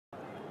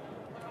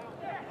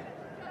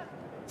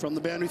from the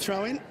boundary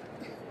throw-in.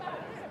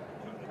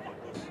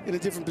 In a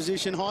different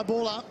position, high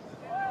ball up.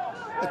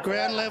 At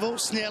ground level,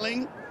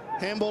 Snelling.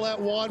 Handball out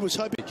wide, was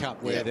hoping...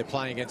 Cup where they're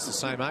playing against the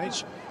same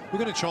age. We're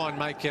going to try and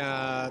make...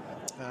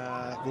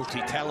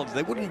 multi-talented.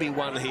 There wouldn't be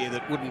one here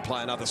that wouldn't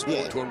play another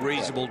sport to a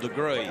reasonable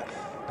degree.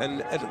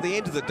 And at the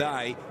end of the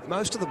day,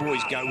 most of the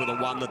boys go with the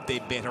one that they're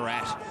better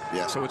at.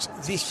 Yeah. So it's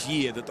this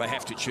year that they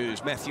have to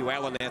choose. Matthew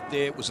Allen out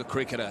there was a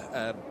cricketer.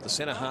 The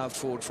centre-half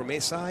forward from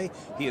SA,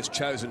 he has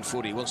chosen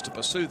footy. He wants to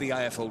pursue the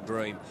AFL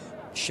dream.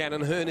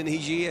 Shannon Hearn in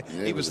his year,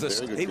 he was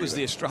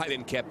the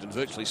Australian captain,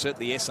 virtually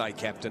certainly SA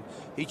captain.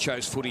 He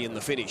chose footy in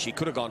the finish. He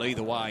could have gone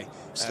either way.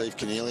 Steve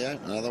Cornelio,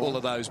 another one. All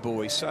of those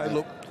boys. So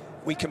look,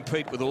 we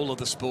compete with all of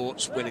the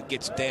sports when it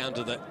gets down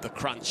to the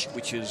crunch,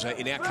 which is,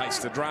 in our case,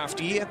 the draft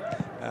year.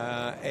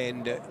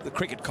 And the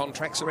cricket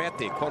contracts are out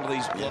there. A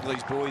lot of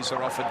these boys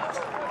are offered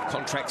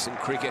contracts in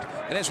cricket.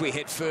 And as we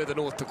head further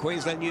north to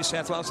Queensland, New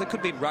South Wales, there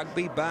could be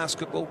rugby,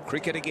 basketball,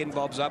 cricket again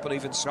bobs up, and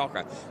even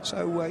soccer.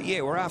 So,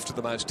 yeah, we're after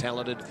the most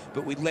talented,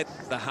 but we let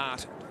the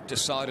heart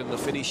decide in the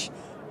finish.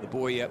 The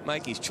boy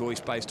make his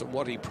choice based on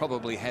what he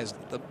probably is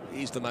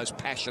the most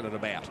passionate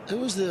about. That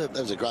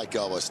was a great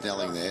goal by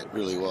Snelling there. It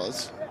really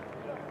was.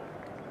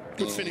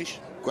 Good finish.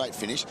 Great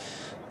finish.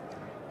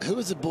 Who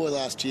was the boy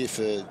last year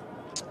for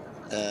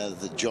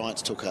the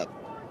Giants took up?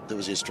 There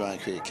was the Australian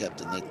cricket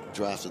captain they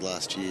drafted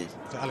last year.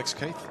 Alex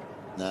Keith?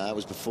 No, it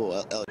was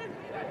before.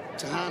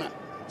 Tahana.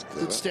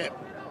 Good step.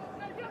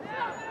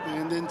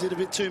 And then did a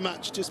bit too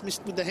much. Just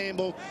missed with the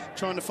handball,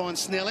 trying to find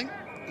Snelling.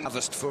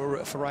 Harvest for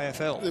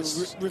AFL.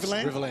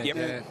 Riverland? Riverland, yep.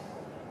 Yeah.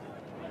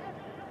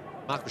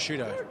 Mark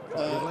Prosciutto.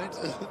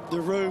 Riverland?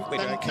 The Roo.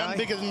 Went Come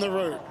bigger than the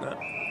Roo. No.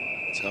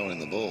 Towing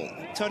the ball.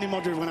 Tony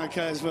Modra went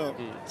okay as well.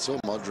 Saw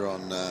Modra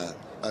on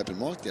open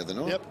mic the other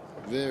night. Yep.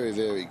 Very,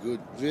 very good.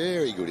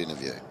 Very good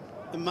interview.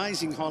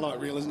 Amazing highlight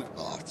reel, isn't it?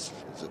 Oh,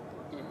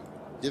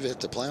 you ever have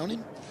to play on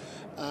him?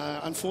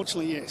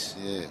 Unfortunately, yes.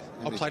 Yeah.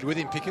 I played with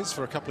him, Pickers,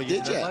 for a couple of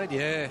years in Adelaide.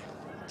 Yeah.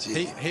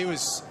 Gee. He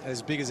was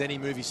as big as any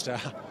movie star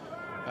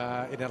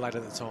in Adelaide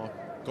at the time.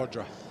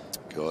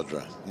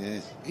 Godra, yeah.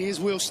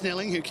 Here's Will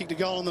Snelling, who kicked a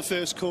goal in the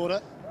first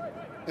quarter.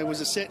 It was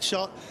a set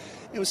shot.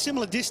 It was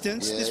similar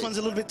distance. Yeah. This one's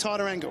a little bit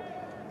tighter angle.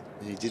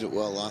 He did it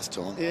well last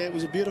time. Yeah, it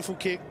was a beautiful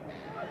kick.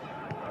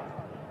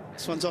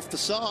 This one's off the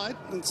side.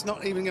 It's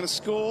not even going to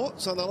score,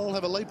 so they'll all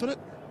have a leap at it.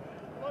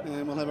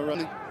 And we'll have a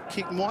running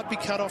kick. Might be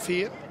cut off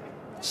here.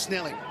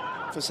 Snelling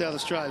for South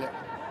Australia.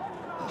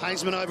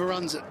 Hazeman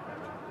overruns it.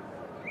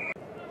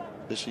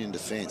 Especially in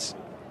defence.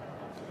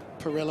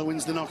 Perella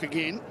wins the knock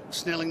again.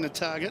 Snelling the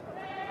target.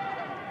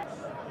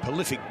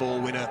 Prolific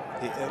ball winner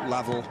at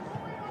Lovell.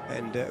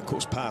 And, of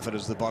course, Parfitt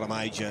is the bottom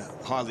ager,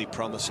 highly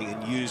promising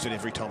and used it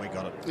every time he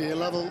got it. Yeah,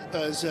 Lovell,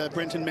 as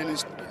Brenton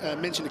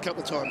mentioned a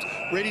couple of times,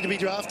 ready to be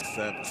drafted.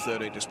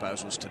 13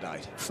 disposals to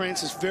date.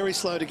 Francis very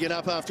slow to get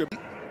up after.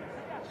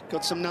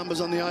 Got some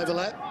numbers on the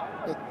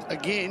overlap. But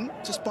again,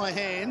 just by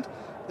hand,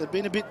 they've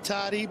been a bit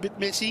tardy, a bit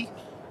messy.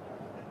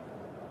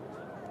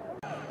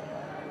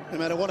 No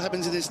matter what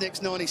happens in this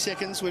next 90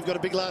 seconds, we've got a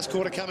big last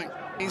quarter coming.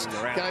 He's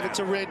gave it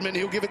to Redmond.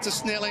 He'll give it to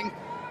Snelling.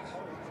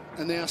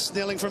 And now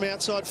Snelling from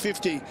outside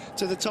 50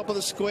 to the top of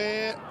the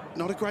square.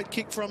 Not a great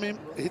kick from him.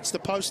 Hits the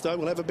post, though.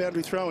 We'll have a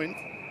boundary throw in.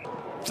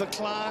 For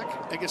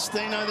Clark.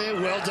 Agostino there.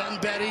 Well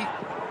done, Batty.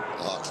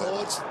 Oh,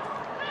 Towards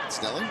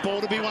Snelling.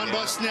 Ball to be won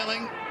by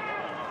Snelling.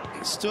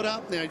 He stood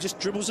up. Now he just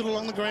dribbles it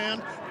along the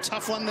ground.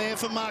 Tough one there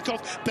for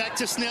Markov. Back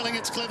to Snelling.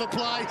 It's clever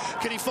play.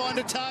 Can he find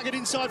a target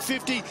inside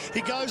 50?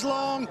 He goes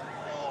long.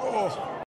 Oh.